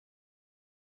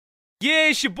Yeah,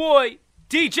 it's your boy,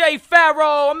 DJ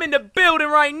Pharaoh. I'm in the building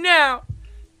right now.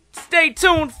 Stay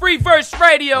tuned, Free Verse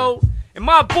Radio. And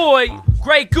my boy,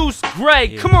 Great Goose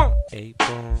Greg. Come on.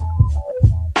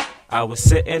 I was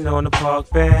sitting on the park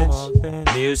bench,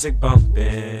 music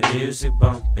bumping,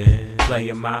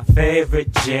 playing my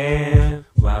favorite jam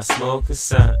while smoking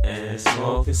something,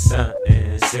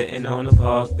 sitting on the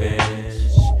park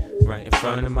bench, right in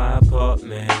front of my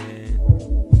apartment.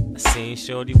 I seen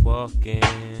Shorty walking,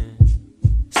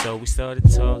 so we started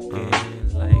talking,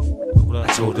 I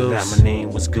told her that my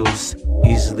name was Goose,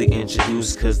 easily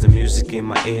introduced, cause the music in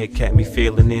my ear kept me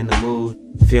feeling in the mood.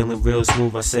 Feeling real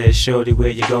smooth, I said, Shorty, where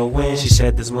you going? She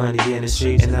said there's money in the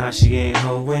streets and now she ain't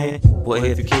hoeing. Well,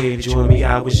 if the kid joined me,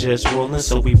 I was just rolling.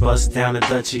 So we bust down the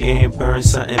Dutchie and burned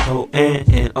something potent.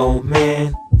 And oh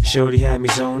man, Shorty had me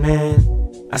zoning.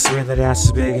 I swear that ass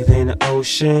is bigger than the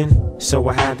ocean. So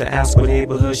I had to ask what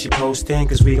neighborhood she posting,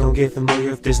 cause we gon' get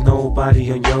familiar if there's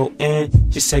nobody on your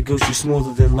end. She said, Goose, you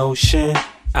smoother than lotion.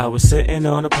 I was sitting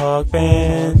on the park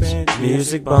bench,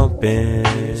 music bumping,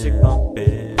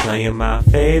 playing my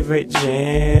favorite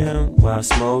jam while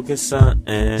smoking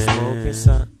something,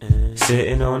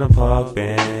 sitting on the park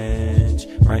bench,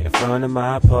 right in front of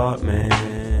my apartment.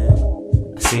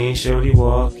 I seen Shorty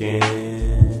walking,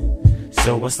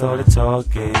 so I started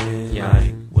talking,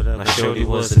 like Shorty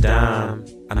was a dime.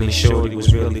 I mean, Shorty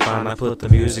was really fine. I put the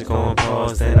music on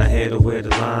pause, then I hit her with a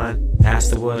line.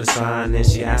 Asked her what a sign, then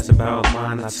she asked about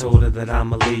mine. I told her that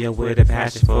I'm a Leo with a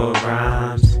passion for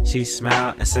rhymes. She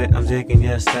smiled and said, I'm digging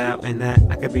your style, and that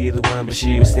I could be the one, but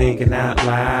she was thinking out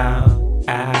loud.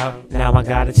 Now I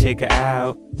gotta check her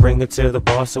out, bring her to the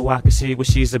bar so I can see what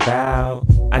she's about.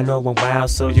 I know I'm wild,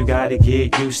 so you gotta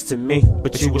get used to me,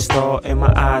 but you a star in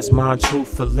my eyes, mom,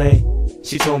 truthfully.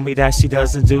 She told me that she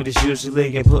doesn't do this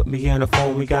usually, and put me on the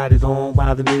phone, we got it on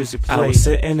while the music played. I was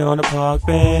sitting on the park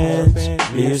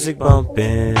bench, music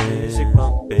bumping,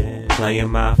 playing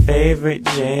my favorite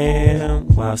jam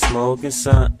while smoking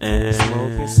something,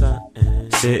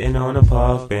 sitting on the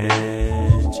park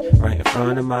bench, right in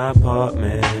front of my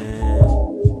apartment.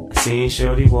 I seen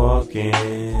Shorty walking,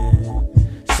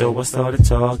 so I started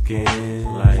talking,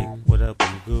 like, what up,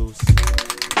 Goose?